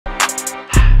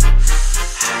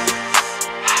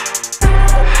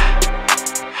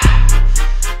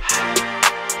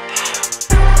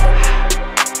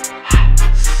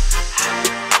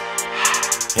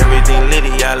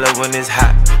I love when it's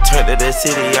hot. Turned to the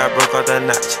city, I broke off the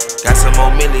notch. Got some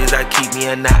more millies, I keep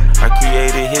me a knot. I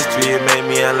created history, it made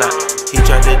me a lot. He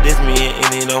tried to diss me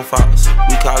and any no faults.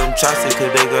 We call them chopsticks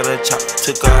cause they gonna chop.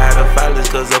 Took her out of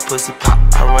filers cause her pussy pop.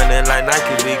 I run it like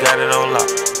Nike, we got it on lock.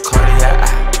 Cardiac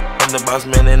eye, I'm the boss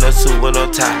man in a suit with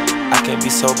no tie. I can't be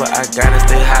sober, I gotta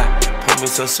stay high. Pour me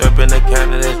some syrup in the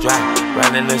counter that's dry.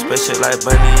 Riding the special like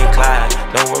Bunny and Clyde.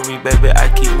 Don't worry baby,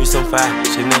 I keep me some fire.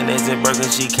 Shenanigans and Birkin,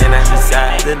 she cannot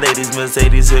decide. The ladies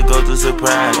Mercedes, here go to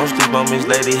surprise. Don't sleep on Miss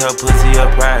Lady, her pussy, her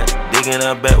pride. Digging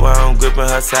her back while I'm gripping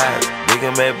her sides.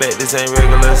 Digging back, this ain't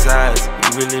regular size.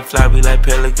 You really fly, we like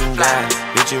pelican guys.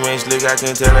 Bitch, you ain't slick, I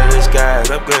can tell her the skies.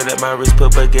 Upgrade at my wrist,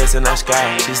 put her gas in the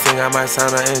sky. She think I might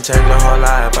sign her and change her whole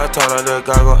life. I told her to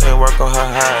goggle and work on her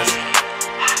highs.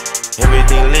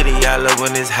 Everything litty, I love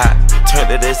when it's hot.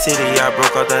 Turned to the city, I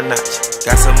broke off the notch.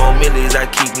 Got some more millies, I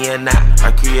keep me a knot.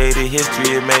 I created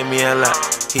history, it made me a lot.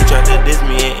 He tried to diss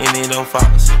me and any no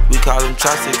faults. We call them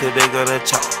chopsticks cause they gonna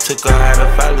chop. Took her out of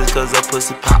filers cause her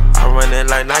pussy pop. I run it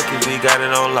like Nike, we got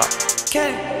it on lock.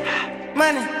 K,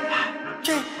 money,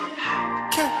 K,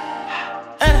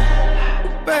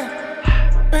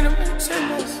 bring them in,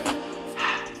 simmons.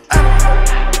 I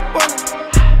don't wanna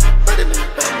put it in the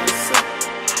bag myself.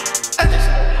 I just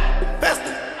passed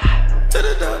it to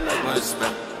the door like my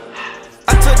spell.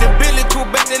 I took the Billy cool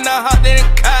back, then I hopped in the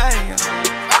car.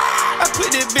 I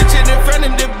put this bitch in front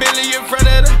of the Billy in front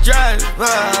of the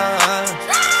driver.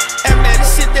 And man,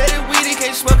 this shit that it weedy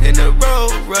can't smoke in the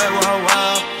road, right?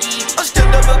 Wow. I'm stepped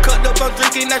up, I cut up, I'm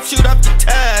drinking, I shoot off the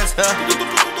tires.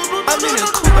 I'm in the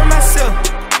coupe by myself.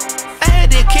 I had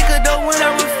to kick her though when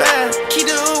I was fast. Key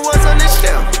the was on the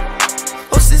shelf.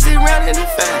 Oh, sissy round in the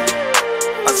fast.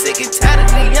 I'm sick and tired of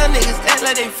the young niggas act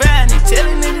like they fine and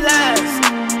telling their lies.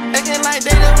 Acting like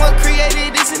they the one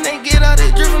created this and they get all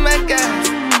this drip from my guys.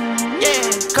 Yeah,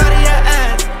 Cartier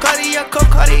eyes, Cartier coat,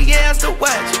 Cartier as the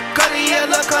watch. Cartier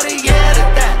look, Cartier the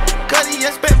dot.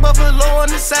 Cartier spent buffalo on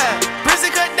the side.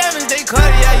 Prison cut diamonds, they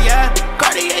Cartier, yeah.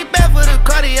 Cartier bad for the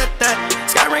Cartier thought.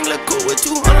 Sky Wrangler cool with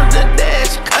 200 the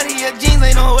dash. Cartier jeans,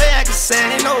 ain't no way I can say.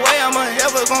 Ain't no way I'm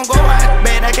ever gon' go out.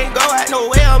 Man, I can't go out, no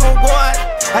way I'm gon' go out.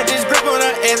 I just grip on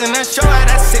her ass and I show out.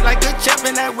 I sit like a champ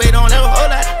and I wait on her whole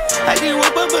lot. I just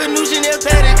whip up a new Chanel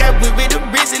paddock. I whip with the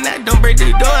bricks and I don't break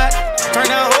the door out. Turn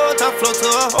that whole top floor to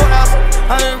a whole house.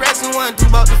 100 racks and 1 2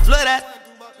 bought the flood out.